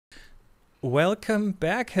welcome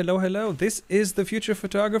back. Hello, hello. This is The Future of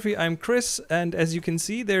Photography. I'm Chris, and as you can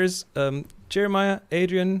see, there's Jeremiah,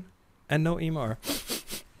 Adrian, and no Emar.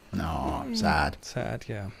 No, sad. Sad,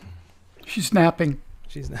 yeah. She's napping.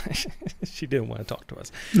 She's not. She didn't want to talk to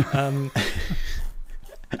us.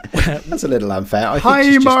 That's a little unfair. I Hi,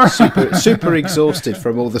 think she's Emar. just super exhausted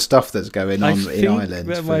from all the stuff that's going on in Ireland.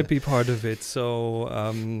 That might be part of it.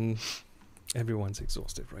 So everyone's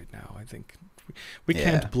exhausted right now. I think we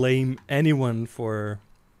can't blame anyone for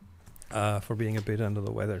being a bit under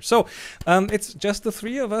the weather. So it's just the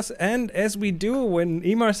three of us, and as we do when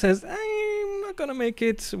Emar says I'm not gonna make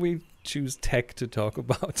it, we choose tech to talk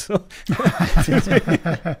about. So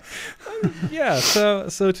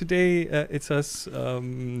so today it's us.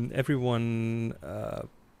 Everyone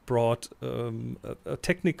brought a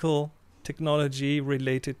technology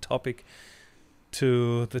related topic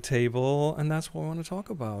to the table, and that's what I want to talk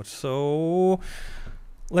about. So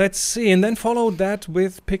let's see, and then follow that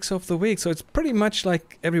with picks of the week. So it's pretty much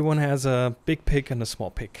like everyone has a big pick and a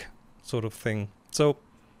small pick sort of thing. So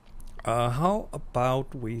how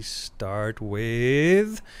about we start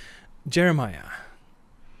with Jeremiah?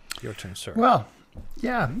 Your turn, sir. Well,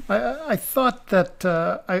 yeah, I thought that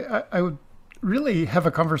I would really have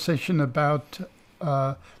a conversation about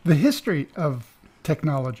the history of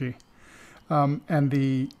technology and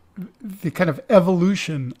the kind of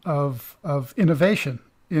evolution of innovation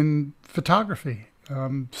in photography,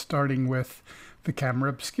 starting with the camera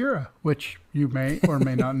obscura, which you may or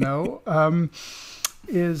may not know,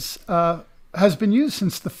 has been used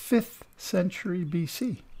since the 5th century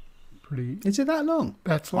BC. Is it that long?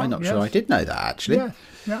 That's long. I'm not sure I did know that, actually.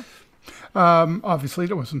 Yeah. Obviously,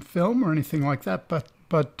 there wasn't film or anything like that, but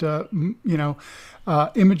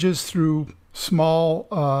images through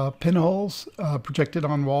small pinholes projected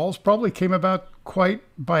on walls probably came about quite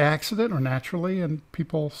by accident or naturally, and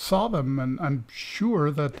people saw them, and I'm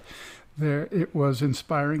sure that it was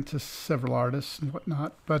inspiring to several artists and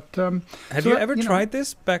whatnot. But have you ever tried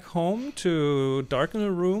this back home, to darken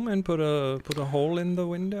a room and put a hole in the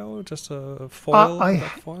window, just a foil?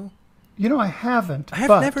 Foil? I haven't. I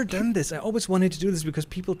have never done this. I always wanted to do this because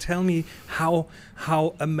people tell me how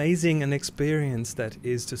amazing an experience that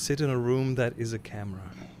is to sit in a room that is a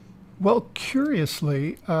camera. Well,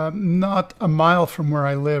 curiously, not a mile from where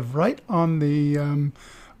I live, right on the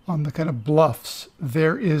kind of bluffs,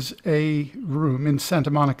 there is a room in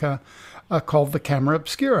Santa Monica called the Camera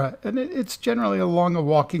Obscura, and it's generally along a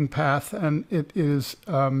walking path, and it is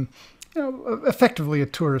effectively a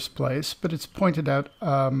tourist place, but it's pointed out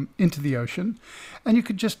into the ocean, and you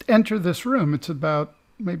could just enter this room. It's about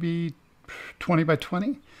maybe 20 by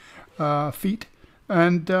 20 feet,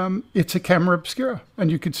 and it's a camera obscura,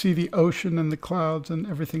 and you could see the ocean and the clouds and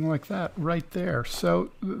everything like that right there.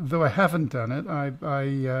 So though I haven't done it,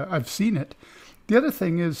 I've seen it. The other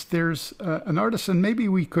thing is there's an artist, and maybe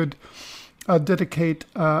we could dedicate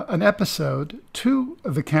an episode to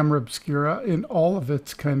the camera obscura in all of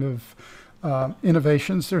its kind of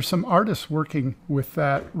innovations. There's some artists working with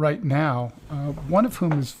that right now, one of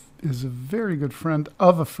whom is a very good friend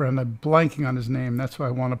of a friend. I'm blanking on his name. That's why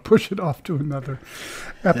I want to push it off to another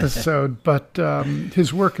episode. But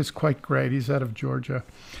his work is quite great. He's out of Georgia.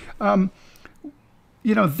 Then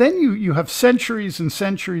you have centuries and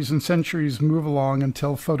centuries and centuries move along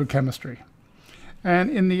until photochemistry.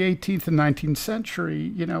 And in the 18th and 19th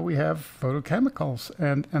century, we have photochemicals,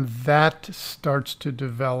 and that starts to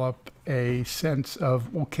develop a sense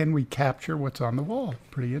of, well, can we capture what's on the wall?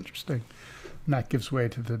 Pretty interesting. And that gives way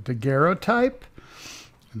to the daguerreotype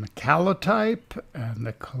and the calotype and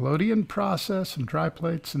the collodion process and dry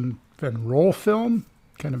plates, and then roll film,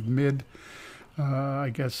 kind of mid,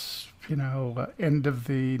 end of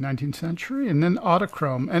the 19th century, and then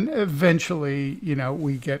autochrome. And eventually,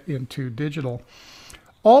 we get into digital.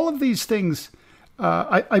 All of these things,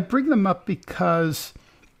 I bring them up because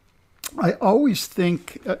I always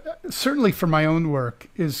think, certainly for my own work,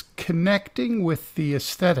 is connecting with the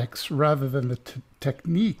aesthetics rather than the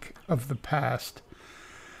technique of the past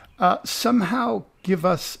somehow give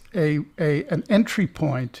us an entry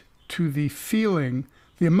point to the feeling,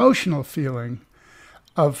 the emotional feeling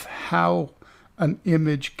of how an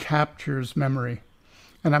image captures memory.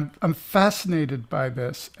 And I'm fascinated by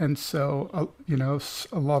this. And so,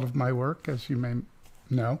 a lot of my work, as you may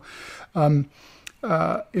know,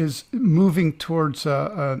 is moving towards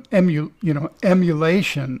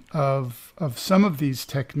emulation of some of these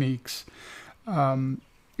techniques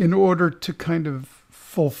in order to kind of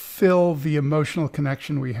fulfill the emotional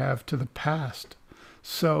connection we have to the past.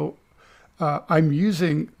 So I'm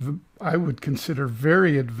using I would consider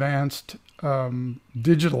very advanced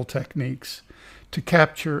digital techniques to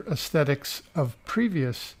capture aesthetics of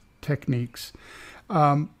previous techniques.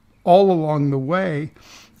 All along the way,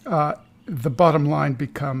 the bottom line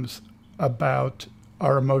becomes about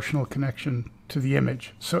our emotional connection to the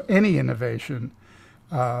image. So any innovation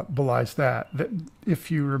belies that.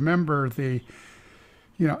 If you remember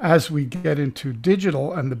as we get into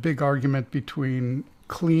digital and the big argument between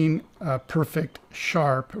clean, perfect,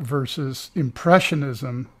 sharp versus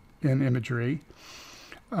impressionism in imagery,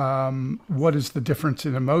 what is the difference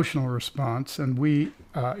in emotional response? And we,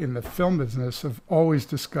 in the film business, have always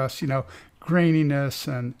discussed, graininess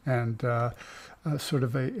and sort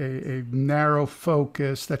of a narrow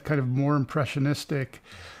focus, that kind of more impressionistic,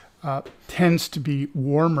 tends to be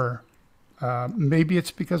warmer. Maybe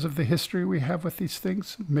it's because of the history we have with these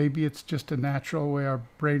things. Maybe it's just a natural way our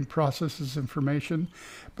brain processes information.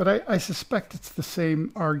 But I suspect it's the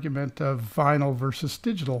same argument of vinyl versus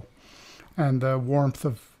digital, and the warmth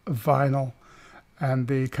of vinyl and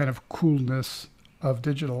the kind of coolness of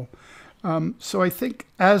digital. So I think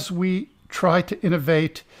as we try to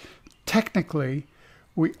innovate technically,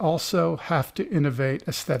 we also have to innovate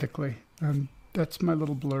aesthetically. And that's my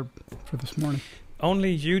little blurb for this morning.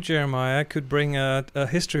 Only you, Jeremiah, could bring a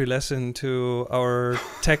history lesson to our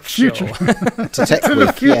tech future. show. To Tech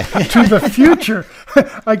Week, yeah. To the future.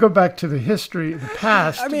 I go back to the history, the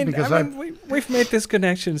past. We've made this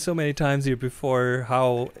connection so many times here before,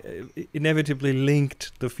 how inevitably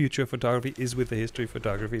linked the future of photography is with the history of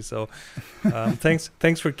photography. So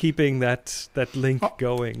thanks for keeping that link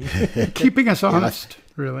going. Keeping us honest,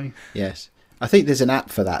 really. Yes. I think there's an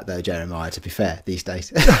app for that, though, Jeremiah, to be fair, these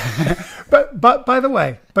days. But by the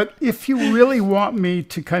way, if you really want me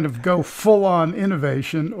to kind of go full on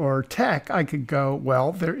innovation or tech, I could go,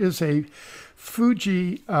 well, there is a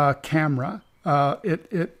Fuji camera.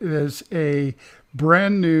 It is a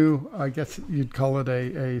brand new, I guess you'd call it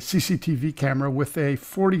a CCTV camera with a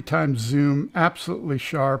 40 times zoom, absolutely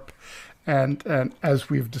sharp. And as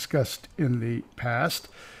we've discussed in the past,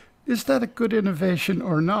 is that a good innovation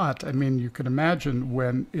or not? I mean, you can imagine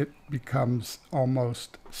when it becomes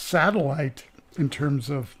almost satellite in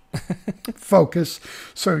terms of focus.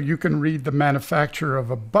 So you can read the manufacturer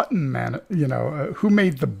of a button, who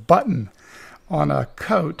made the button on a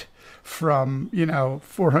coat from,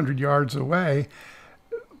 400 yards away.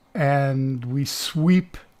 And we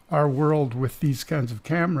sweep our world with these kinds of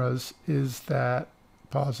cameras. Is that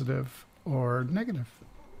positive or negative?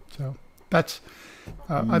 So that's...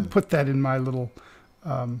 I'd put that in my little,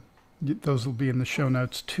 those will be in the show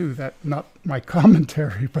notes too, that not my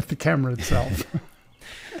commentary, but the camera itself.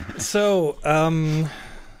 So I'm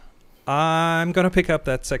going to pick up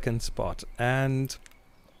that second spot. And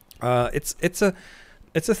it's a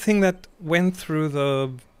thing that went through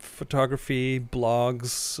the photography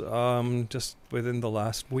blogs just within the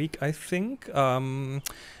last week, I think. And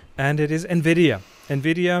it is NVIDIA.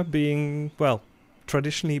 NVIDIA being,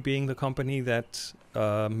 traditionally being the company that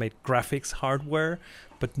made graphics hardware,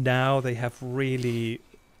 but now they have really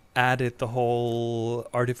added the whole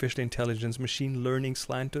artificial intelligence, machine learning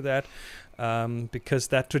slant to that, because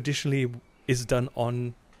that traditionally is done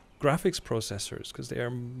on graphics processors, because they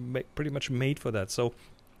are pretty much made for that. So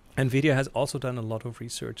NVIDIA has also done a lot of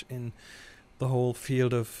research in the whole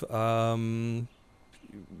field of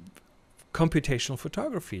computational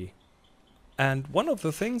photography. And one of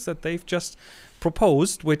the things that they've just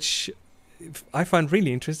proposed, which I find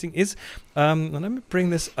really interesting, is, and let me bring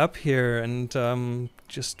this up here and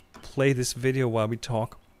just play this video while we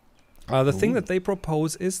talk. The thing that they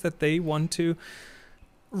propose is that they want to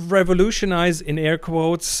revolutionize, in air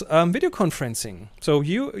quotes, video conferencing. So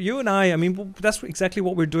you and I mean, that's exactly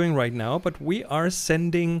what we're doing right now, but we are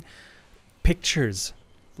sending pictures,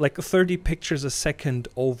 like 30 pictures a second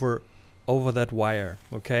over that wire,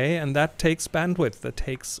 okay? And that takes bandwidth. That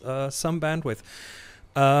takes some bandwidth.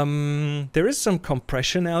 There is some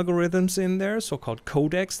compression algorithms in there, so-called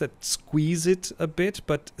codecs, that squeeze it a bit,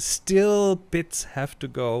 but still bits have to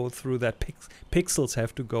go through that. Pixels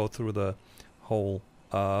have to go through the whole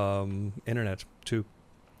internet to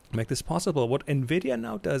make this possible. What NVIDIA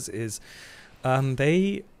now does is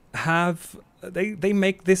they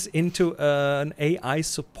make this into an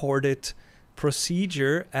AI-supported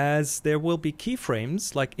procedure, as there will be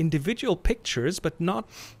keyframes, like individual pictures, but not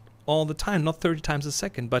all the time, not 30 times a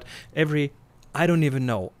second, but every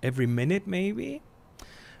minute maybe.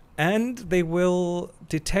 And they will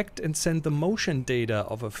detect and send the motion data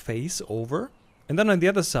of a face over. And then on the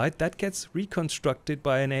other side, that gets reconstructed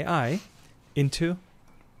by an AI into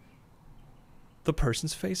the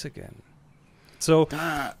person's face again. So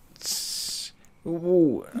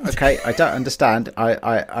ooh, okay, I don't understand.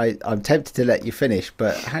 I'm tempted to let you finish,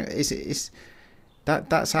 but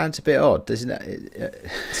That sounds a bit odd, doesn't it?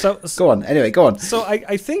 So go on. Anyway, go on. So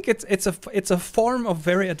I think it's a form of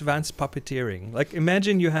very advanced puppeteering. Like,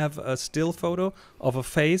 imagine you have a still photo of a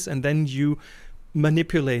face and then you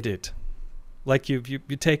manipulate it. Like you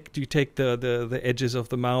take the edges of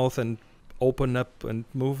the mouth and open up and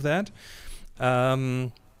move that.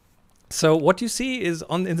 So what you see is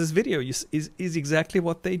in this video is exactly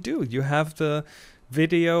what they do. You have the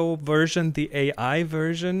video version, the AI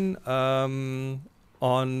version,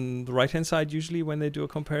 on the right-hand side usually when they do a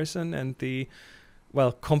comparison, and the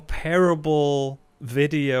comparable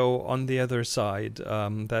video on the other side.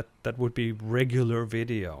 That would be regular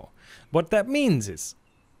video. What that means is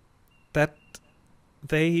that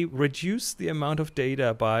they reduce the amount of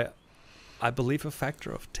data by, I believe, a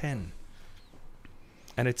factor of 10.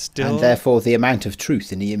 And it's still... And therefore the amount of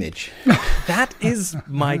truth in the image. That is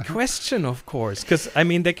my question, of course. Because, I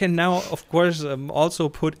mean, they can now, of course, also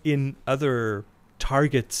put in other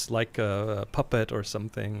targets like a puppet or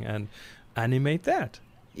something and animate that.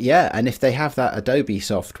 Yeah, and if they have that Adobe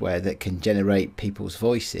software that can generate people's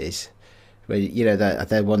voices... You know,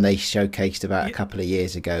 the one they showcased about a couple of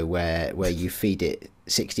years ago where you feed it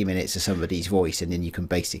 60 minutes of somebody's voice and then you can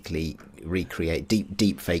basically recreate,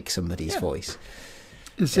 deep fake somebody's voice.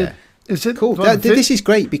 Is it cool? This is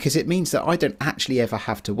great because it means that I don't actually ever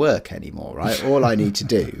have to work anymore, right? All I need to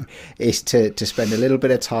do is to spend a little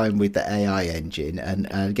bit of time with the AI engine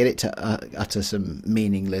and get it to utter some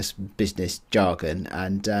meaningless business jargon,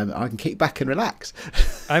 and I can kick back and relax.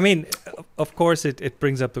 I mean, of course, it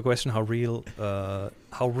brings up the question how real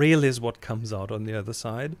is what comes out on the other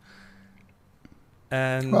side.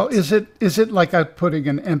 And well, is it like outputting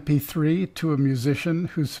an MP3 to a musician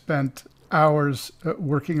who spent hours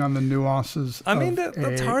working on the nuances? I mean,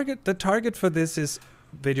 the target for this is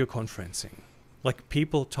video conferencing, like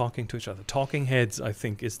people talking to each other. Talking heads, I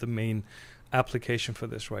think, is the main application for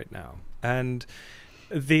this right now, and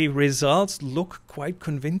the results look quite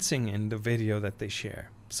convincing in the video that they share.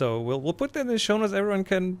 So we'll put that in the show notes. Everyone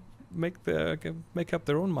can make up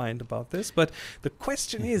their own mind about this. But the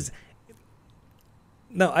question is,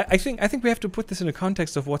 no, I think we have to put this in the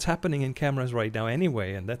context of what's happening in cameras right now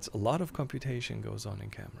anyway, and that's a lot of computation goes on in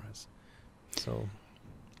cameras.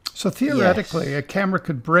 So theoretically, a camera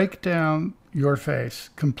could break down your face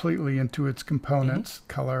completely into its components,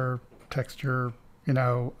 color, texture,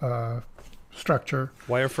 structure,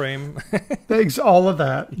 wireframe, all of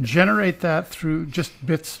that, generate that through just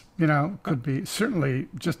bits, could be certainly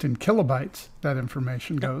just in kilobytes, that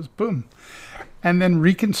information goes, boom. And then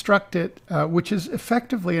reconstruct it, which is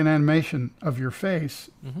effectively an animation of your face,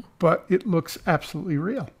 but it looks absolutely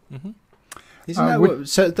real. Isn't that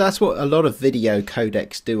so that's what a lot of video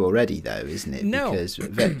codecs do already, though, isn't it? No. Because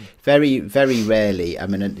very, very rarely, I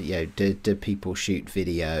mean, do people shoot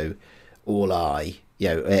video all eye,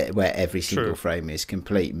 where every single frame is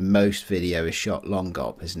complete? Most video is shot long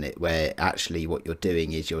op, isn't it? Where actually what you're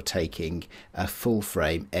doing is you're taking a full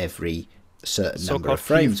frame every certain number of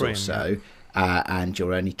frames or so. And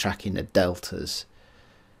you're only tracking the deltas.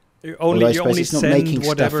 You only send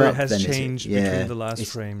whatever has changed between the last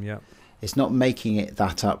frame. Yeah, it's not making it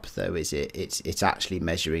that up, though, is it? It's actually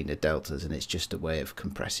measuring the deltas, and it's just a way of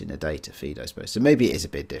compressing the data feed, I suppose. So maybe it is a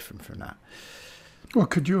bit different from that. Well,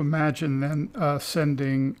 could you imagine then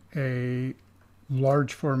sending a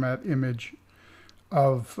large format image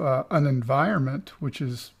of an environment which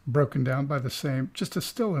is broken down by the same, just a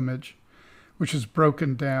still image, which is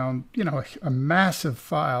broken down, a massive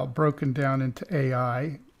file broken down into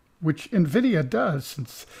AI, which NVIDIA does,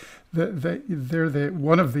 since they're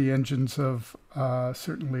one of the engines of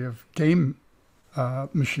certainly of game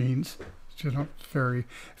machines, very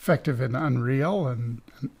effective in Unreal and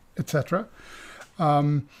etc.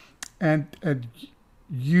 And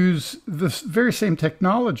use this very same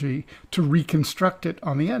technology to reconstruct it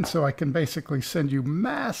on the end. So I can basically send you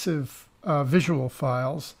massive visual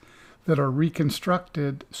files that are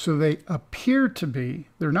reconstructed so they appear to be,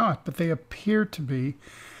 they're not, but they appear to be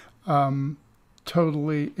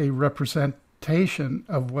totally a representation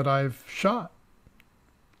of what I've shot,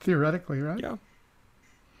 theoretically, right? Yeah.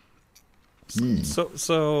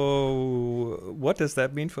 So what does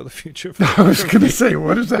that mean for the future? I was going to say,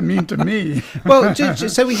 what does that mean to me? Well,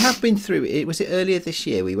 so we have been through it. Was it earlier this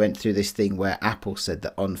year we went through this thing where Apple said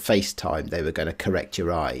that on FaceTime they were going to correct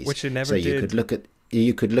your eyes, which they never so did.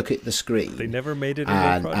 You could look at the screen. They never made it in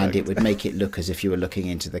their product. And it would make it look as if you were looking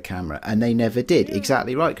into the camera. And they never did. Yeah.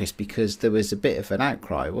 Exactly right, Chris, because there was a bit of an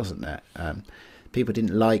outcry, wasn't there? People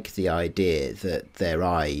didn't like the idea that their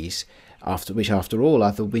eyes, which after all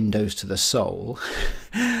are the windows to the soul,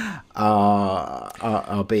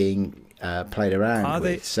 are being played around Are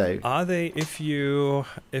with. are they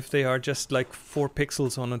if they are just like 4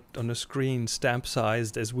 pixels on a screen, stamp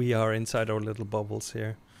sized as we are inside our little bubbles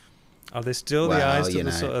here? Are they still the eyes to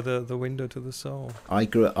the window to the soul? I'm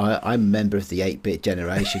a member of the 8-bit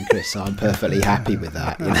generation, Chris. So I'm perfectly happy with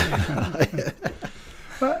that. You know?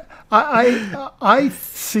 But I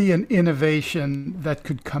see an innovation that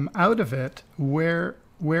could come out of it,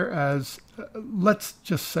 whereas let's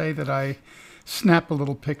just say that I snap a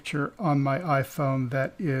little picture on my iPhone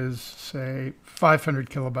that is, say, 500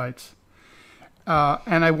 kilobytes.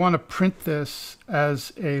 And I want to print this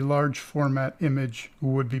as a large format image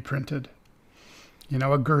would be printed. You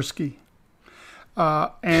know, a Gursky.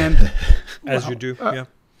 And as you do, yeah.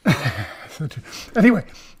 Anyway,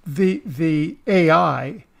 the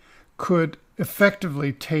AI could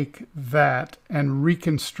effectively take that and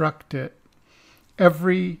reconstruct it,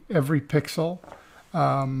 every pixel,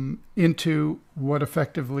 into what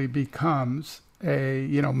effectively becomes a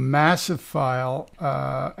massive file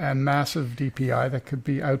and massive DPI that could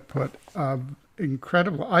be output.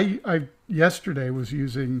 Incredible. I yesterday was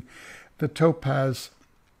using the Topaz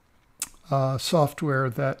software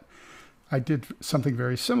that I did something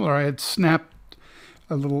very similar. I had snapped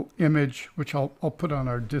a little image, which I'll put on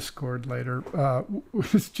our Discord later.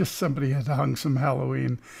 It was just somebody had hung some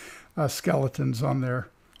Halloween skeletons on their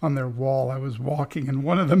wall. I was walking, and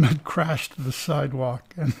one of them had crashed to the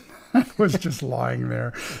sidewalk and was just lying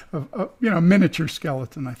there. A miniature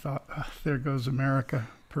skeleton. I thought, there goes America.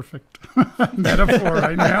 Perfect metaphor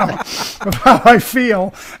right now of how I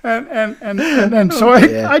feel. And so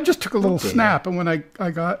I just took a little snap, and when I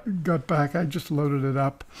got back, I just loaded it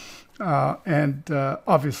up. And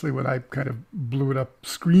obviously when I kind of blew it up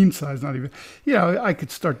screen size, not even, I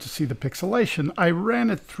could start to see the pixelation. I ran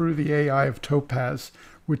it through the AI of Topaz,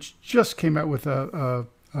 which just came out with an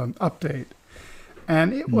update.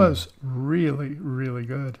 And it was really, really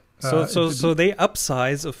good. So they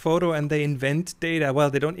upsize a photo and they invent data.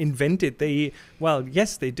 Well, they don't invent it.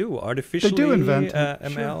 Yes, they do. Artificially, they do invent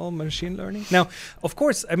ML, sure. Machine learning. Now, of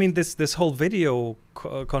course, I mean, this whole video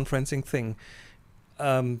conferencing thing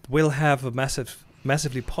will have a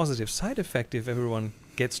massively positive side effect if everyone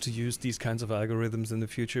gets to use these kinds of algorithms in the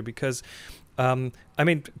future. Because,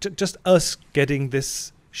 just us getting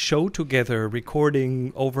this show together,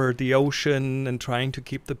 recording over the ocean and trying to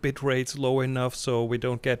keep the bit rates low enough so we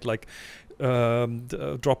don't get like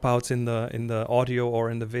dropouts in the audio or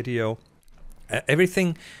in the video.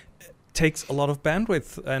 Everything takes a lot of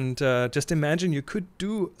bandwidth, and just imagine you could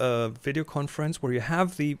do a video conference where you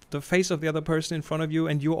have the face of the other person in front of you,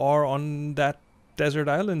 and you are on that desert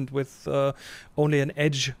island with only an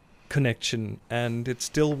edge connection, and it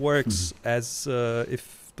still works as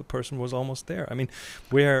if the person was almost there. I mean,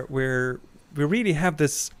 we really have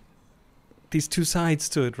these two sides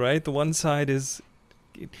to it, right? The one side is,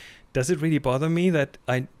 does it really bother me that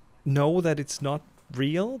I know that it's not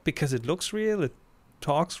real because it looks real, it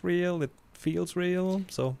talks real, it feels real?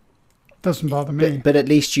 So doesn't bother me. But at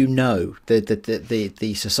least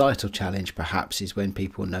the societal challenge perhaps is when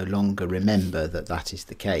people no longer remember that is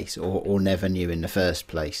the case, or never knew in the first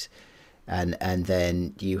place, and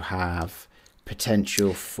then you have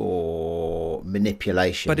potential for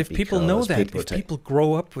manipulation. But if people know that, if people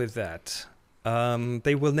grow up with that,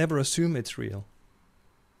 they will never assume it's real,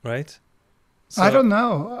 right? So, I don't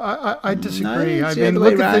know. I disagree. No, I mean,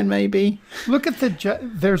 look at maybe. Look at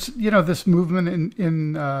there's this movement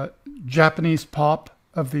in Japanese pop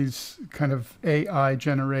of these kind of AI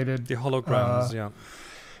generated the holograms,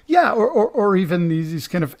 Yeah, or even these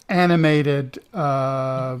kind of animated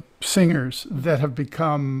singers that have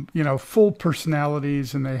become, full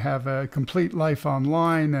personalities, and they have a complete life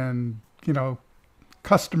online, and,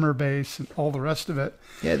 customer base and all the rest of it.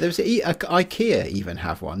 Yeah, there's IKEA even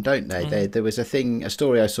have one, don't they? There was a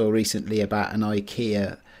story I saw recently about an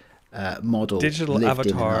IKEA model digital lived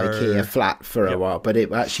avatar in an IKEA flat for a while, but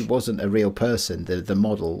it actually wasn't a real person. The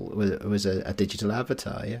model was a digital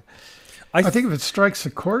avatar. Yeah. I think if it strikes a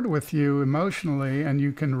chord with you emotionally and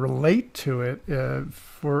you can relate to it,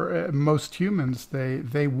 for most humans,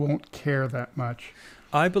 they won't care that much.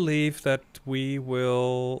 I believe that we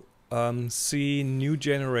will see new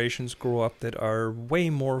generations grow up that are way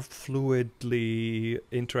more fluidly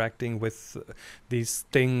interacting with these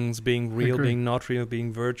things, being real, being not real,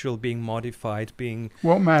 being virtual, being modified, being...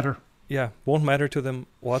 Won't matter. Yeah, won't matter to them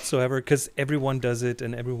whatsoever, because everyone does it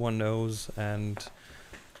and everyone knows, and...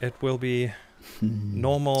 It will be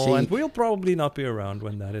normal, and we'll probably not be around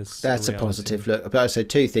when that is. That's a positive look. But so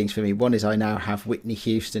two things for me. One is I now have Whitney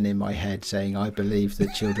Houston in my head saying, "I believe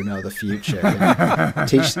that children are the future.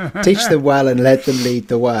 Teach them well and let them lead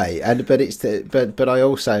the way." And but I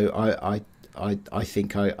also I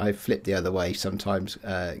think I flip the other way sometimes,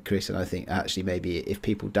 Chris, and I think actually maybe if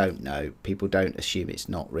people don't know, people don't assume it's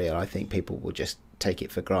not real. I think people will just take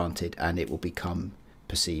it for granted and it will become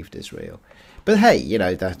perceived as real. But hey,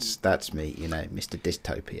 that's me, Mr.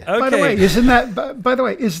 Dystopia. By Okay. the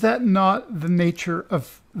way, is that not the nature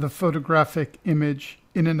of the photographic image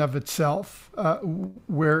in and of itself,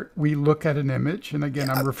 where we look at an image, and again,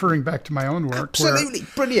 I'm referring back to my own work. Absolutely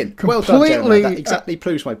brilliant. Well done, Jeremy. That exactly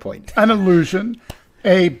proves my point. An illusion,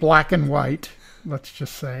 a black and white, let's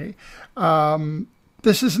just say.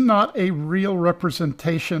 This is not a real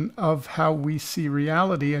representation of how we see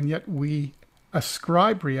reality, and yet we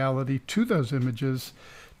ascribe reality to those images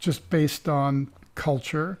just based on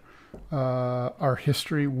culture, our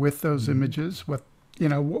history with those images, what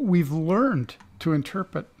we've learned to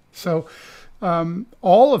interpret. So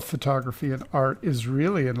all of photography and art is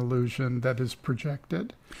really an illusion that is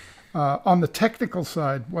projected. On the technical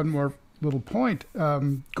side, one more little point,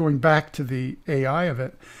 going back to the AI of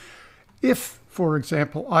it. If, for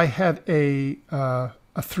example, I had a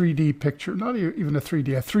 3D picture, not even a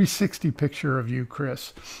 3D, a 360 picture of you,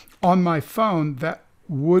 Chris, on my phone, that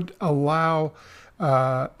would allow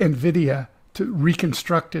NVIDIA to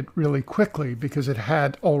reconstruct it really quickly, because it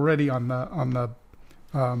had already on the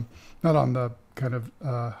not on the kind of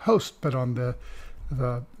host, but on the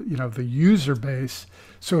user base,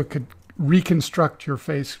 so it could reconstruct your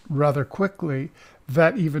face rather quickly.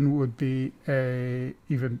 That even would be a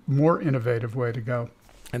even more innovative way to go.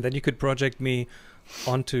 And then you could project me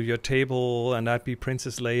onto your table, and I'd be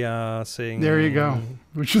Princess Leia saying, "There you go,"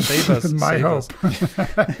 which is my hope.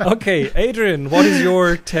 Okay, Adrian, what is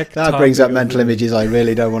your tech? That brings up mental images I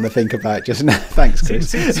really don't want to think about just now. Thanks, Chris.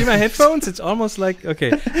 See my headphones? It's almost like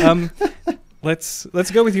okay.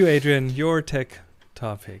 Let's go with you, Adrian. Your tech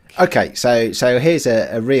topic. Okay, so here's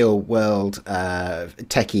a real world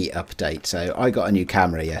techie update. So I got a new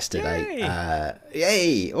camera yesterday.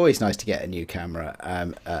 Yay! Always nice to get a new camera,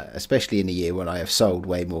 especially in a year when I have sold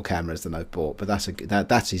way more cameras than I've bought. But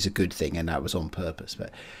that is a good thing, and that was on purpose.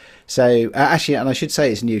 But so actually, and I should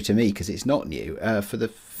say it's new to me because it's not new. For the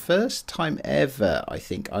first time ever, I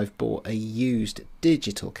think I've bought a used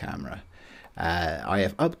digital camera. I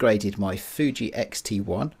have upgraded my Fuji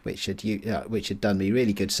X-T1, which had done me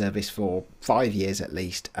really good service for 5 years at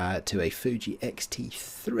least, to a Fuji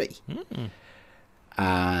X-T3.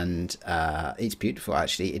 And it's beautiful,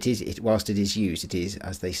 actually. Whilst it is used, it is,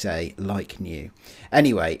 as they say, like new.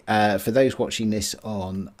 Anyway, for those watching this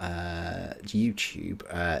on YouTube,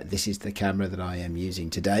 this is the camera that I am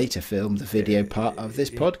using today to film the video part of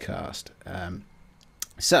this podcast.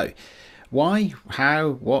 So why,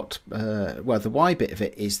 how, what? Well, the why bit of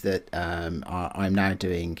it is that I'm now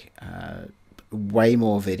doing way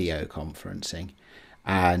more video conferencing,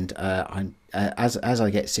 and I'm as I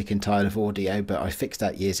get sick and tired of audio, but I fixed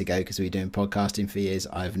that years ago because we were doing podcasting for years.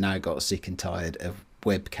 I've now got sick and tired of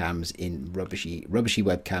webcams in rubbishy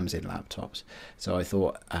webcams in laptops. So I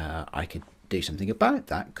thought I could do something about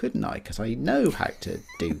that, couldn't I? Because I know how to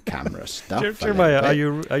do camera stuff. Jeremiah,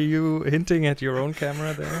 are you hinting at your own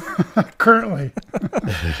camera there? Currently.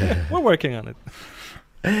 We're working on it.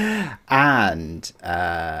 And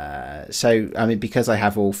so I mean, because I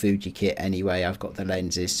have all Fuji kit anyway, I've got the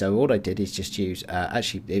lenses, so all I did is just use I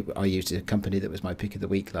used a company that was my pick of the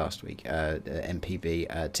week last week,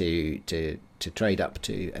 MPB, to trade up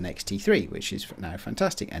to an XT3, which is now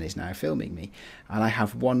fantastic and is now filming me. And I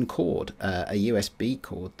have one cord, a USB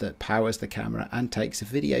cord that powers the camera and takes a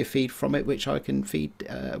video feed from it, which I can feed,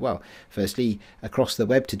 firstly across the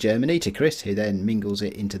web to Germany to Chris, who then mingles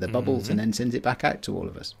it into the bubbles and then sends it back out to all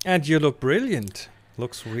of us. And you look brilliant.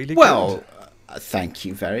 Looks really well, good. Thank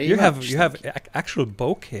you very much. You have actual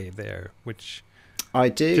bokeh there, which I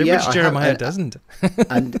do, yeah. Which Jeremiah doesn't.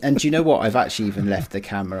 and you know what? I've actually even left the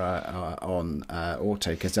camera on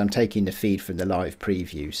auto because I'm taking the feed from the live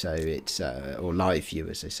preview, so it's or live view,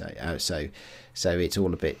 as they say. So it's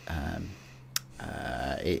all a bit.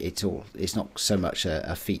 It's not so much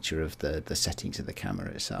a feature of the settings of the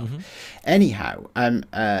camera itself. Anyhow,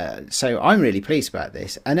 so I'm really pleased about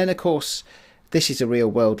this. And then of course, this is a real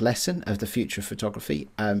world lesson of the future of photography.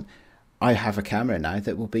 I have a camera now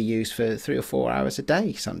that will be used for 3 or 4 hours a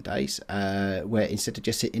day some days, where instead of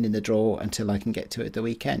just sitting in the drawer until I can get to it at the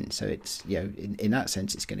weekend. So it's, you know, in that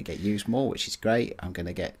sense, it's going to get used more, which is great. I'm going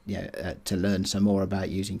to get, you know, to learn some more about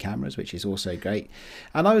using cameras, which is also great.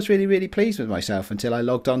 And I was really, really pleased with myself until I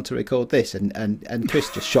logged on to record this, and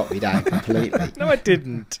Chris just shot me down completely. No, I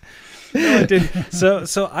didn't. No, I didn't.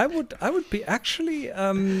 So I would be actually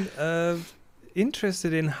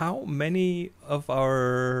interested in how many of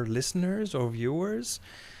our listeners or viewers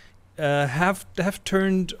have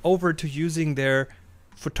turned over to using their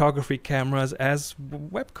photography cameras as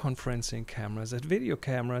web conferencing cameras, as video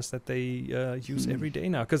cameras that they use every day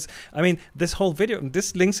now. Because I mean, this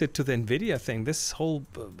links it to the NVIDIA thing. This whole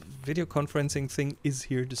video conferencing thing is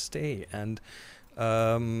here to stay, and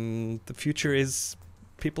the future is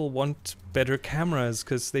people want better cameras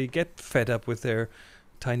because they get fed up with their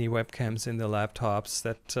tiny webcams in the laptops,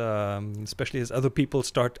 that especially as other people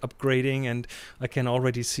start upgrading, and I can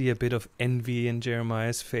already see a bit of envy in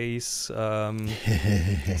Jeremiah's face.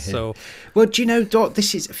 So, well, do you know, Dot,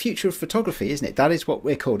 this is a future of photography, isn't it? That is what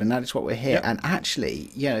we're called, and that is what we're here. Yep. And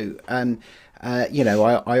actually,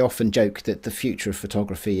 I often joke that the future of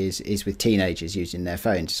photography is with teenagers using their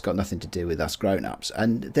phones. It's got nothing to do with us grown-ups,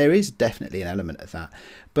 and there is definitely an element of that.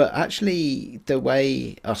 But actually, the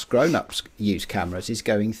way us grown-ups use cameras is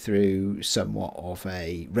going through somewhat of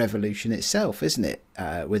a revolution itself, isn't it?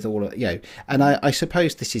 With all of, and I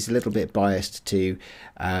suppose this is a little bit biased to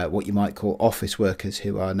what you might call office workers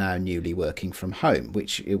who are now newly working from home,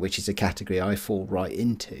 which is a category I fall right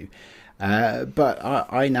into. But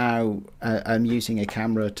I now am using a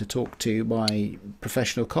camera to talk to my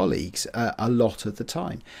professional colleagues a lot of the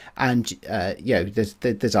time. And,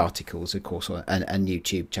 there's articles, of course, and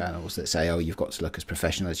YouTube channels that say, oh, you've got to look as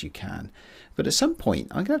professional as you can. But at some point,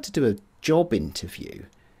 I'm going to have to do a job interview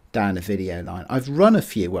down a video line. I've run a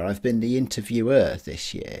few where I've been the interviewer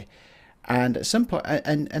this year. And at some point,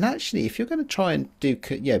 and actually, if you're going to try and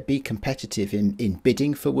be competitive in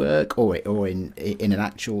bidding for work or in an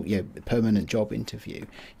actual permanent job interview,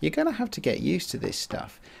 you're going to have to get used to this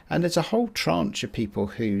stuff. And there's a whole tranche of people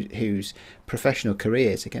whose professional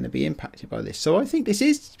careers are going to be impacted by this. So I think this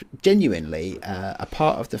is genuinely a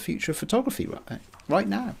part of the future of photography right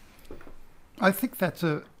now. I think that's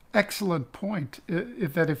an excellent point.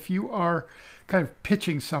 That if you are kind of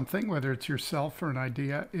pitching something, whether it's yourself or an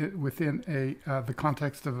idea within the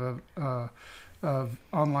context of of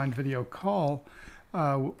online video call,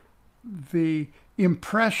 the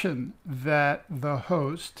impression that the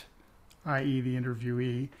host, i.e. the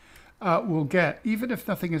interviewee, will get, even if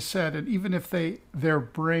nothing is said, and even if their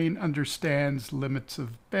brain understands limits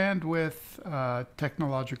of bandwidth,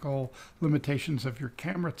 technological limitations of your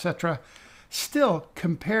camera, etc., still,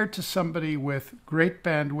 compared to somebody with great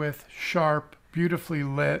bandwidth, sharp, beautifully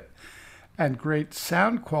lit, and great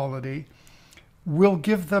sound quality, will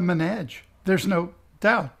give them an edge. There's no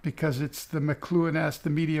doubt, because it's the McLuhan-esque, the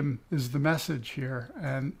medium is the message here,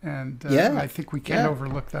 and I think we can't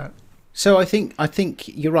overlook that. So I think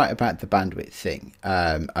you're right about the bandwidth thing.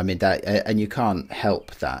 I mean that, and you can't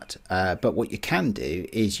help that. But what you can do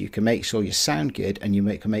is you can make sure you sound good, and you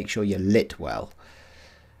can make sure you're lit well.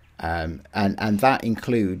 And that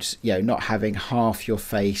includes, not having half your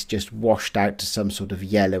face just washed out to some sort of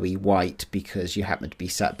yellowy white because you happen to be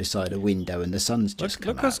sat beside a window and the sun's just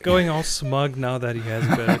come out. Look us going all smug now that he has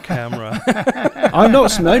a better camera. I'm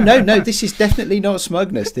not smug. No, this is definitely not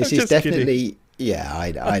smugness. This is definitely... Kidding. Yeah,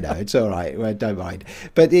 I know. It's all right. Well, don't mind.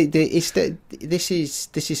 But this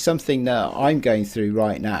is something that I'm going through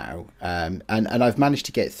right now, and I've managed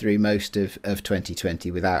to get through most of 2020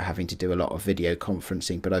 without having to do a lot of video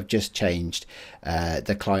conferencing. But I've just changed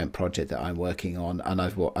the client project that I'm working on, and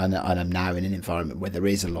I'm now in an environment where there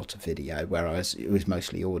is a lot of video, whereas it was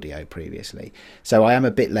mostly audio previously. So I am a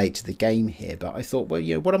bit late to the game here. But I thought, well,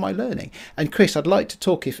 what am I learning? And Chris, I'd like to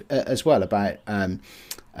talk as well about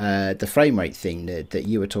the frame rate thing that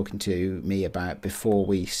you were talking to me about before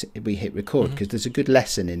we hit record, because there's a good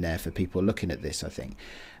lesson in there for people looking at this, I think.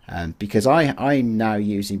 Because I'm now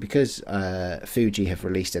using, because Fuji have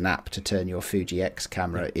released an app to turn your Fuji X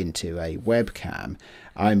camera into a webcam,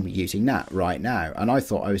 I'm using that right now, and I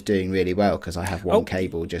thought I was doing really well because I have one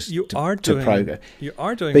cable just to program. You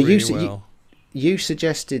are doing really well. You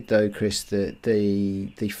suggested, though, Chris, that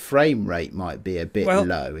the frame rate might be a bit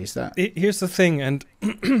low. Is that? Here's the thing, and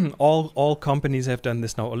all companies have done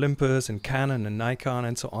this now. Olympus and Canon and Nikon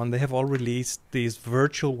and so on, they have all released these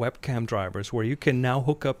virtual webcam drivers where you can now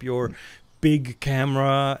hook up your big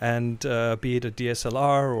camera and be it a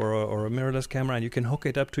DSLR or a mirrorless camera, and you can hook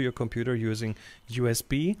it up to your computer using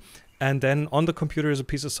USB. And then on the computer is a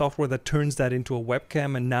piece of software that turns that into a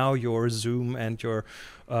webcam, and now your Zoom and your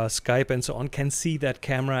Skype and so on can see that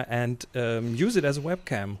camera and use it as a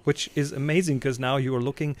webcam, which is amazing because now you are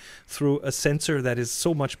looking through a sensor that is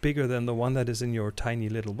so much bigger than the one that is in your tiny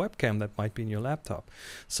little webcam that might be in your laptop.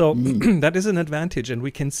 So that is an advantage, and we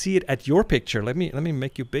can see it at your picture. Let me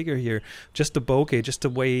make you bigger here. Just the bokeh, just the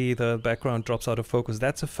way the background drops out of focus.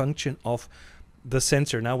 That's a function of the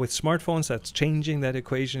sensor. Now with smartphones, that's changing, that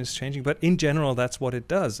equation is changing, but in general that's what it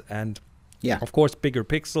does. And of course bigger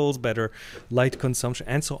pixels, better light consumption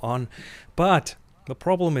and so on. But the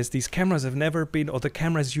problem is these cameras have never been, or the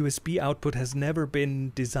camera's USB output has never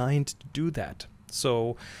been designed to do that.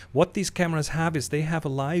 So what these cameras have is they have a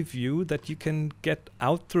live view that you can get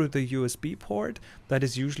out through the USB port that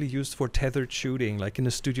is usually used for tethered shooting. Like in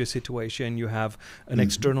a studio situation, you have an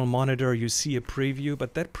external monitor, you see a preview,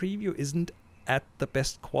 but that preview isn't at the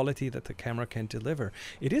best quality that the camera can deliver.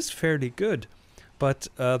 It is fairly good, but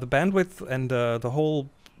the bandwidth and the whole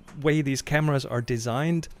way these cameras are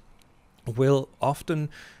designed will often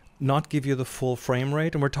not give you the full frame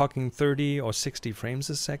rate, and we're talking 30 or 60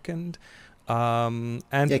 frames a second. And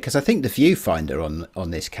because I think the viewfinder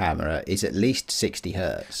on this camera is at least 60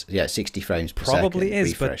 hertz. 60 frames per second. Probably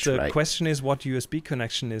is, but the rate. question is what USB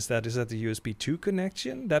connection is that? Is that the USB 2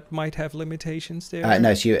 connection? That might have limitations there.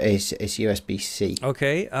 No, it's USB-C.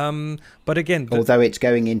 Okay, but again... although it's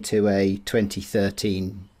going into a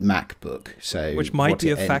 2013 MacBook, so... which might be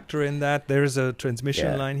a factor in that. There's a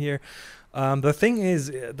transmission line here. The thing is,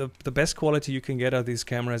 the best quality you can get out of these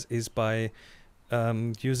cameras is by...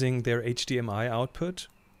 using their HDMI output,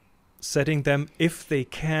 setting them, if they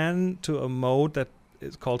can, to a mode that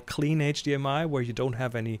is called clean HDMI, where you don't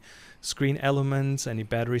have any screen elements, any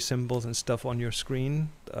battery symbols and stuff on your screen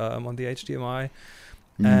on the HDMI.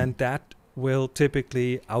 And that will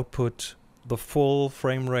typically output the full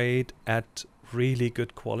frame rate at really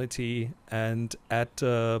good quality and at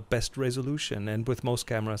best resolution. And with most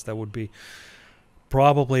cameras, that would be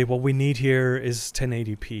probably what we need here is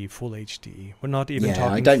 1080p full HD. We're not even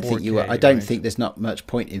talking. I don't 4K, think you are. I don't think there's not much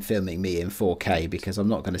point in filming me in 4K because I'm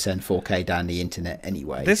not going to send 4K down the internet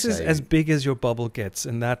anyway. This is as big as your bubble gets,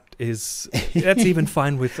 and that's even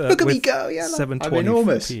fine with look at with me go, yeah,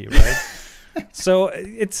 720p, right? So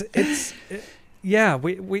it's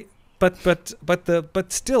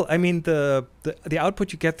but still, I mean the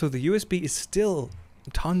output you get through the USB is still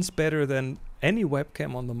tons better than any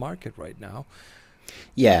webcam on the market right now.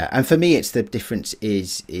 Yeah, and for me, it's the difference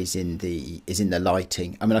is in the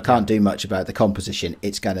lighting. I mean, I can't do much about the composition.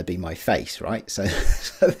 It's going to be my face, right? So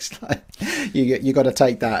it's like you got to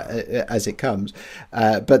take that as it comes.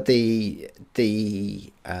 But the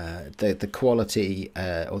quality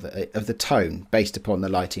of the tone based upon the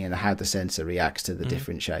lighting and how the sensor reacts to the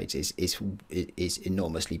different shades is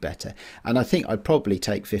enormously better. And I think I'd probably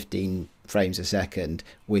take 15 frames a second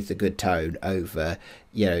with the good tone over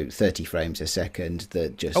 30 frames a second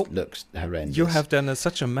that just looks horrendous. You have done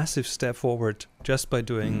such a massive step forward just by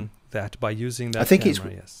doing that, by using that I think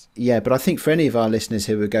camera, but I think for any of our listeners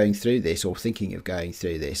who are going through this or thinking of going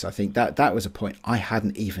through this, I think that was a point I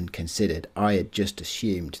hadn't even considered. I had just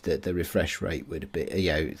assumed that the refresh rate would be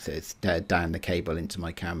down the cable into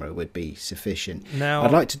my camera would be sufficient. Now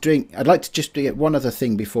I'd like to just get one other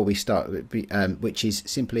thing before we start, which is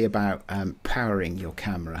simply about powering your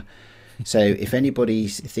camera. So if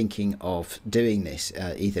anybody's thinking of doing this,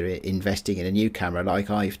 either investing in a new camera like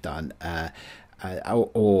I've done,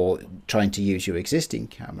 or trying to use your existing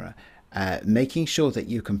camera, making sure that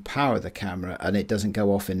you can power the camera and it doesn't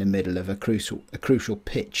go off in the middle of a crucial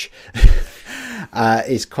pitch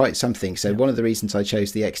is quite something. So one of the reasons I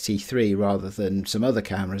chose the X-T3 rather than some other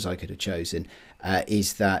cameras I could have chosen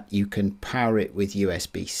is that you can power it with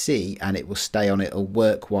USB-C and it will stay on, it'll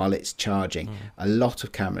work while it's charging. A lot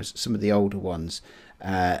of cameras, some of the older ones,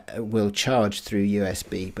 will charge through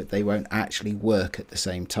USB, but they won't actually work at the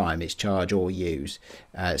same time. It's charge or use.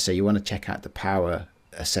 So you want to check out the power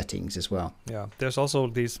settings as well. Yeah, there's also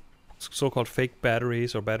these so-called fake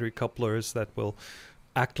batteries or battery couplers that will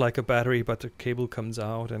act like a battery, but the cable comes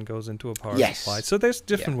out and goes into a power supply. So there's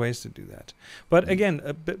different ways to do that. But again,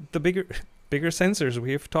 the bigger sensors,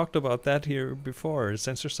 we have talked about that here before.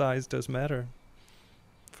 Sensor size does matter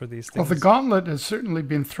for these things. Well, the gauntlet has certainly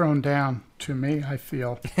been thrown down to me, I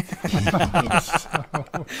feel.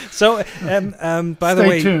 So by the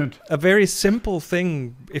way, tuned. A very simple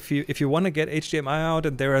thing, if you want to get HDMI out,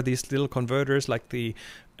 and there are these little converters like the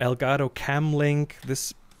Elgato Cam Link.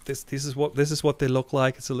 This is what they look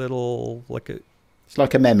like. It's a little like a It's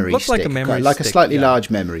like a memory looks stick, like a memory like a stick, slightly yeah. large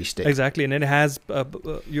memory stick. Exactly, and it has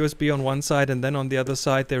USB on one side, and then on the other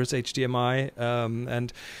side there's HDMI,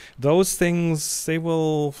 and those things, they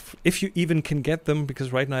will, if you even can get them,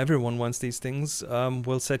 because right now everyone wants these things,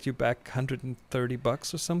 will set you back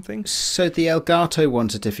 $130 or something. So the Elgato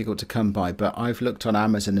ones are difficult to come by, but I've looked on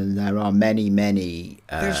Amazon and there are many.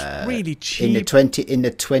 There's really cheap in the 20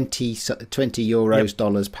 euros, Yep.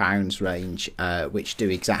 dollars, pounds range, which do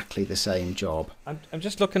exactly the same job. I'm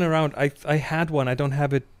just looking around. I had one. I don't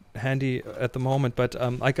have it handy at the moment, but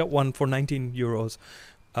I got one for 19 euros,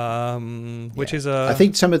 which is a... I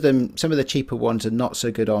think some of the cheaper ones are not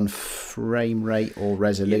so good on frame rate or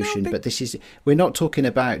resolution, but we're not talking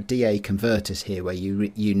about DA converters here where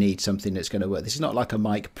you need something that's going to work. This is not like a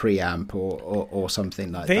mic preamp or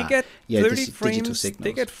something like that. They get 30 this is frames. digital signals.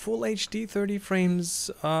 They get full HD 30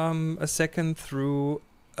 frames a second through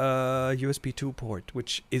USB 2 port,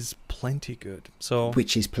 which is plenty good. So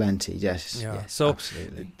which is plenty, yes. yeah. Yes, So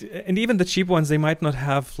absolutely. and even the cheap ones, they might not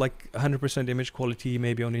have like 100% image quality,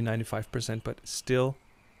 maybe only 95%, but still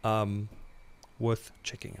worth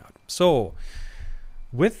checking out. So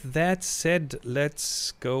with that said,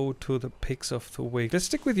 let's go to the picks of the week. Let's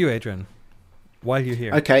stick with you, Adrian, while you're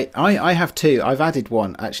here. Okay, I have two. I've added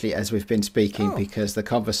one actually as we've been speaking because the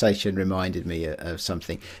conversation reminded me of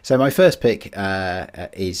something. So my first pick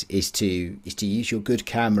is to use your good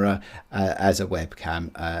camera as a webcam,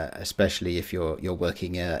 especially if you're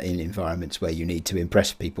working in environments where you need to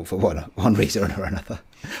impress people for one reason or another,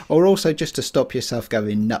 or also just to stop yourself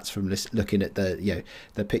going nuts from looking at the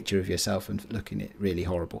picture of yourself and looking at really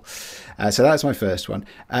horrible. So that's my first one.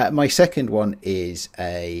 My second one is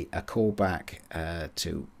a callback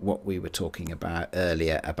to what we were talking about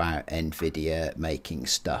earlier about NVIDIA making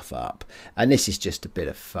stuff up, and this is just a bit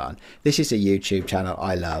of fun. This is a YouTube channel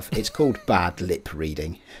I love. It's called Bad Lip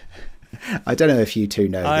Reading. I don't know if you two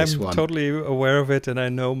know this one. I'm totally aware of it, and I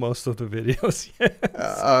know most of the videos. Yes.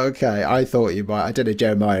 Okay, I thought you might. I don't know,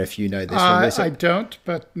 Jeremiah, if you know this one. I don't,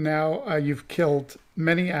 but now you've killed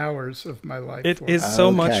many hours of my life. It is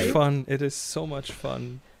so much fun. It is so much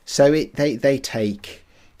fun. So they take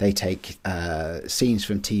scenes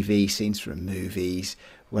from TV, scenes from movies,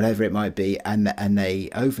 whatever it might be, and they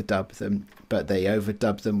overdub them, but they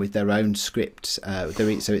overdub them with their own scripts.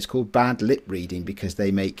 So it's called Bad Lip Reading because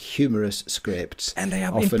they make humorous scripts, and they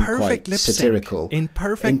have often imperfect quite lip satirical. sync.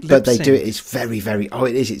 Imperfect lip but they sync. do it. It's very, very. Oh,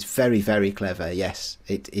 it is. It's very, very clever. Yes,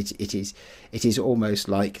 it is. It is almost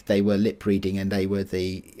like they were lip reading and they were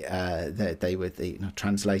the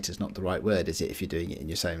translators. Not the right word, is it? If you're doing it in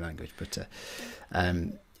your same language, but.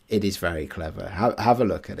 It is very clever. Have a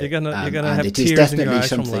look at it. You're gonna have tears in your eyes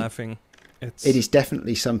from laughing. It is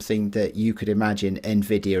definitely something that you could imagine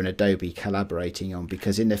NVIDIA and Adobe collaborating on,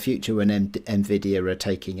 because in the future when NVIDIA are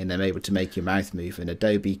taking and they're able to make your mouth move and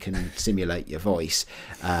Adobe can simulate your voice,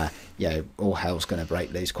 all hell's going to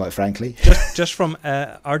break loose, quite frankly. Just from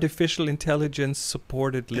artificial intelligence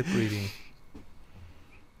supported lip reading.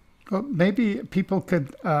 Well, maybe people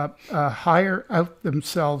could hire out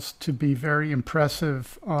themselves to be very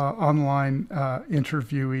impressive online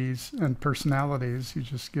interviewees and personalities. You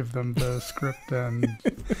just give them the script and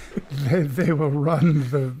they will run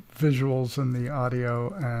the visuals and the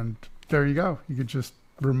audio, and there you go. You could just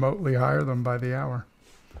remotely hire them by the hour.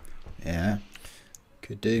 Yeah,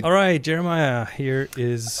 could do. All right, Jeremiah, here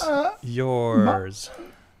is yours.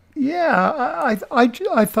 Yeah,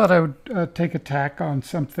 I thought I would take a tack on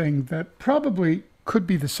something that probably could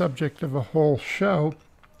be the subject of a whole show,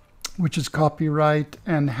 which is copyright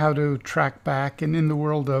and how to track back. And in the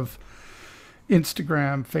world of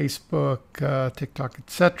Instagram, Facebook, TikTok,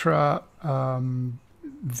 etc.,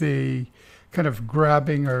 the kind of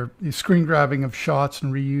grabbing or the screen grabbing of shots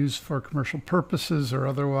and reuse for commercial purposes or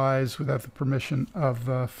otherwise without the permission of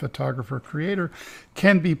the photographer creator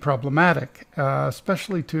can be problematic,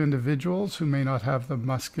 especially to individuals who may not have the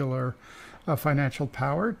muscular financial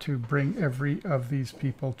power to bring every of these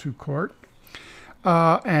people to court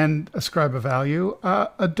and ascribe a value.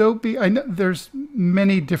 Adobe, I know there's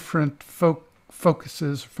many different foci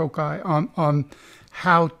on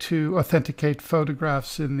how to authenticate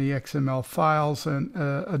photographs in the XML files, and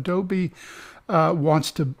Adobe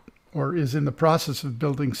wants to, or is in the process of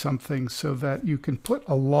building something so that you can put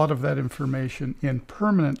a lot of that information in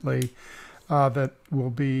permanently. That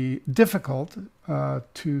will be difficult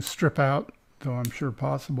to strip out, though I'm sure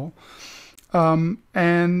possible,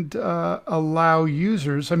 and allow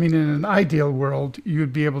users, I mean, in an ideal world,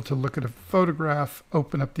 you'd be able to look at a photograph,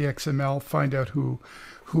 open up the XML, find out who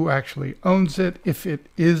actually owns it, if it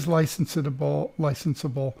is licensable,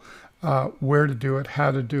 where to do it,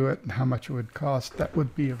 how to do it, and how much it would cost. That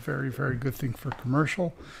would be a very, very good thing for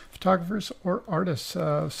commercial photographers or artists.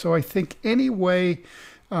 So I think any way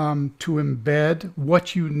to embed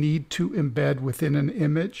what you need to embed within an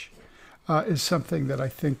image is something that I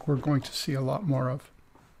think we're going to see a lot more of.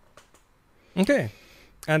 Okay.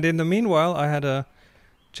 And in the meanwhile, I had a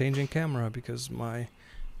change in camera because my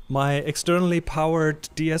externally powered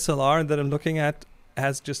DSLR that I'm looking at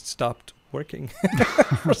has just stopped working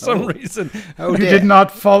for some reason. You did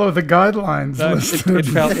not follow the guidelines.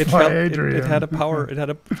 It had a power. It had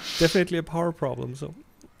definitely a power problem. So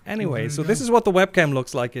anyway, so this is what the webcam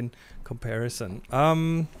looks like in comparison.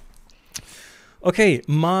 Okay,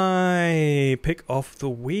 my pick of the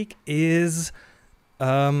week is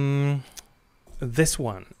this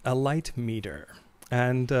one, a light meter.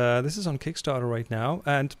 And this is on Kickstarter right now.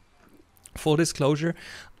 And full disclosure,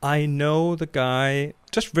 I know the guy,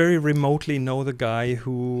 just very remotely know the guy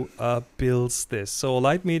who builds this. So a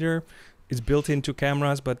light meter is built into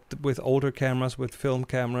cameras, but with older cameras, with film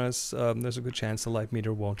cameras, there's a good chance the light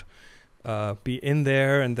meter won't be in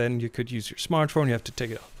there. And then you could use your smartphone. You have to take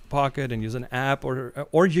it out of the pocket and use an app,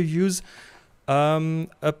 or you use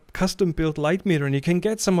a custom built light meter, and you can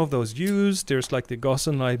get some of those used. There's like the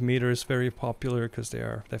Gossen light meters, very popular because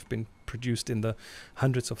they've been produced in the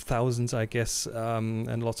hundreds of thousands, I guess,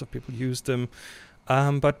 and lots of people use them.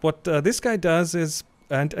 But what this guy does is,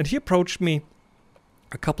 and he approached me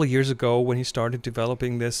a couple of years ago when he started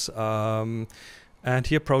developing this, and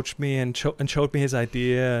he approached me and showed me his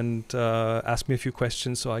idea and asked me a few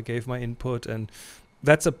questions, so I gave my input, and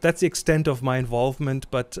that's the extent of my involvement.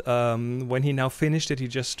 But when he now finished it, he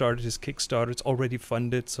just started his Kickstarter. It's already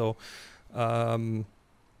funded, so he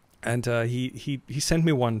sent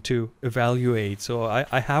me one to evaluate. So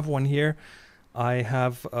I have one here. I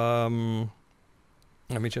have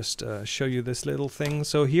let me just show you this little thing.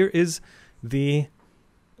 So here is the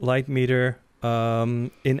light meter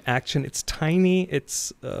in action. It's tiny.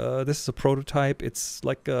 It's this is a prototype. It's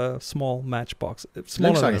like a small matchbox. It's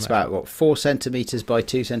looks like it's about what, 4 centimeters by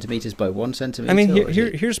 2 centimeters by 1 centimeter. I mean,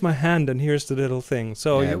 here's my hand, and here's the little thing.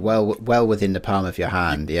 So yeah, well within the palm of your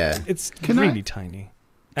hand. Yeah, it's really tiny.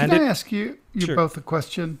 Can I ask you sure. both a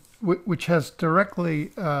question which has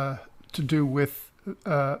directly to do with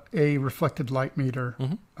a reflected light meter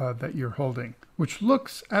that you're holding, which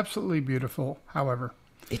looks absolutely beautiful. However,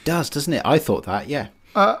 it does, doesn't it? I thought that, yeah.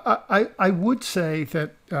 I would say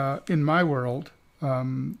that in my world,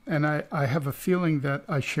 and I have a feeling that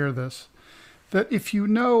I share this, that if you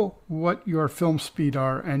know what your film speed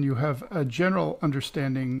are and you have a general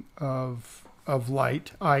understanding of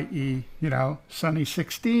light, i.e., sunny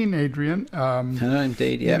 16, Adrian.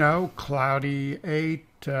 Indeed, yeah. Cloudy 8,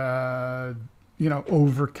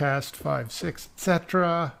 overcast 5, 6,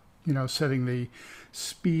 etc. Setting the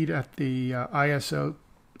speed at the ISO.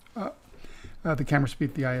 The camera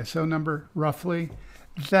speed, the ISO number, roughly.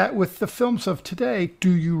 That with the films of today,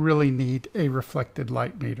 do you really need a reflected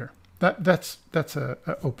light meter? That's a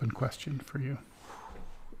open question for you.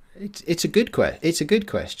 It's a good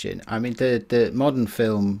question. I mean, the modern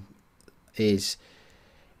film is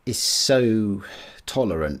so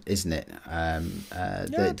tolerant, isn't it?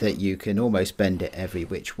 That you can almost bend it every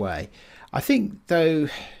which way. I think, though,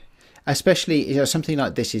 especially something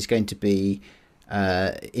like this is going to be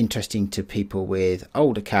interesting to people with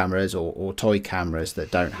older cameras or toy cameras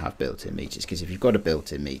that don't have built-in meters, because if you've got a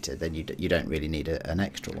built-in meter, then you don't really need an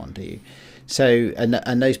extra one, do you? So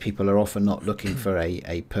and those people are often not looking for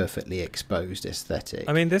a perfectly exposed aesthetic.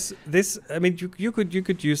 I mean, you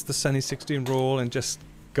could use the Sunny 16 rule and just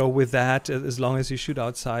go with that. As long as you shoot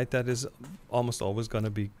outside, that is almost always going to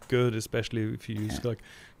be good, especially if you use like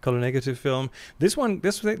color negative film. This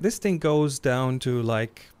thing goes down to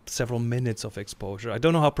like several minutes of exposure. I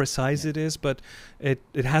don't know how precise it is, but it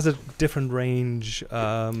has a different range,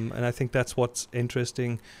 and I think that's what's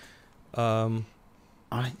interesting.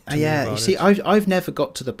 I've never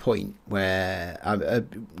got to the point where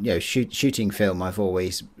shooting film. I've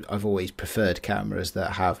always preferred cameras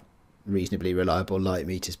that have reasonably reliable light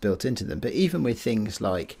meters built into them. But even with things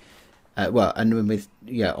like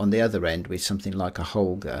on the other end with something like a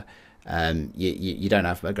Holga, you don't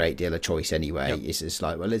have a great deal of choice anyway. Yep. It's just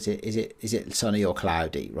like, well, is it sunny or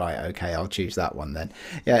cloudy? Right, okay, I'll choose that one then.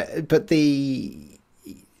 Yeah, but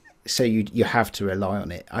so you have to rely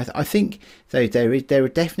on it. I think though there are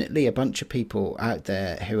definitely a bunch of people out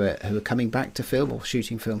there who are coming back to film or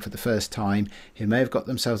shooting film for the first time, who may have got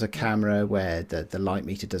themselves a camera where the light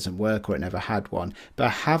meter doesn't work or it never had one, but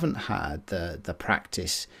haven't had the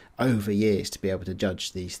practice over years to be able to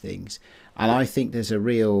judge these things. And I think there's a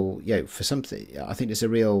real, for something, I think there's a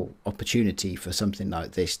real opportunity for something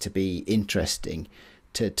like this to be interesting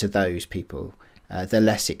to those people, the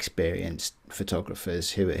less experienced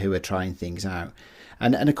photographers who are trying things out.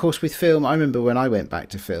 And of course with film, I remember when I went back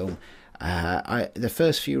to film, the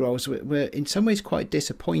first few rolls were in some ways quite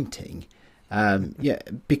disappointing.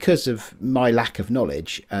 Because of my lack of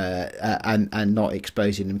knowledge and not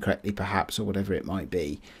exposing them correctly, perhaps, or whatever it might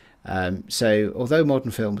be. So although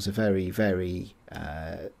modern films are very, very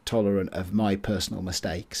tolerant of my personal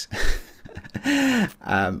mistakes, I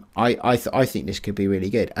think this could be really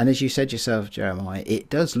good. And as you said yourself, Jeremiah, it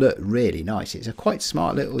does look really nice. It's a quite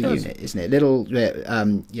smart little unit, isn't it? Little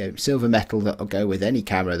silver metal that'll go with any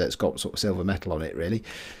camera that's got sort of silver metal on it, really.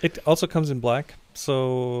 It also comes in black,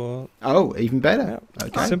 so even better. Yeah.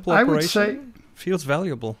 Okay. Simple I operation. would say feels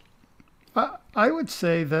valuable. I would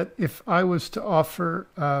say that if I was to offer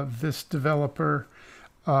this developer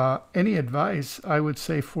any advice, I would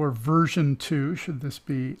say for version 2, should this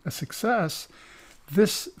be a success,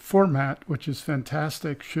 this format, which is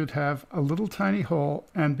fantastic, should have a little tiny hole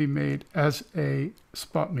and be made as a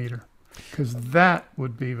spot meter, because that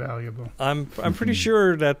would be valuable. I'm pretty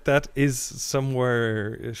sure that is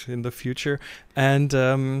somewhere in the future,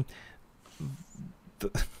 and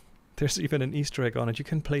there's even an Easter egg on it. You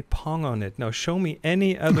can play Pong on it. Now show me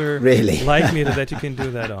any other really? light meter that you can do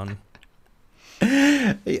that on.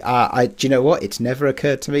 Do you know what? It's never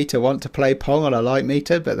occurred to me to want to play Pong on a light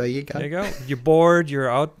meter, but there you go. There you go. You're bored, you're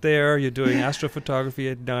out there, you're doing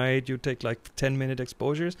astrophotography at night, you take like 10-minute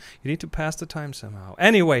exposures. You need to pass the time somehow.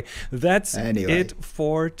 Anyway, that's it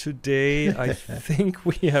for today. I think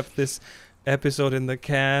we have this episode in the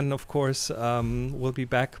can. Of course, we'll be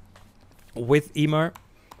back with Emer.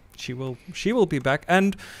 She will be back.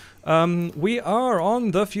 And we are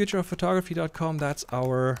on thefutureofphotography.com. That's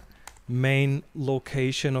our main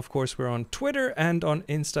location. Of course, we're on Twitter and on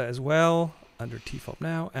Insta as well under TFOP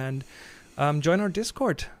now. And join our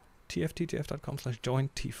Discord, tfttf.com/join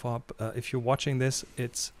TFOP. If you're watching this,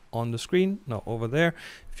 it's on the screen, not over there.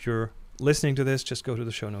 If you're listening to this, just go to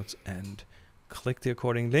the show notes and click the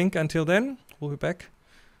according link. Until then, we'll be back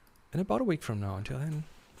in about a week from now. Until then,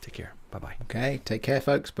 take care. Bye-bye. Okay, take care,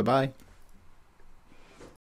 folks. Bye-bye.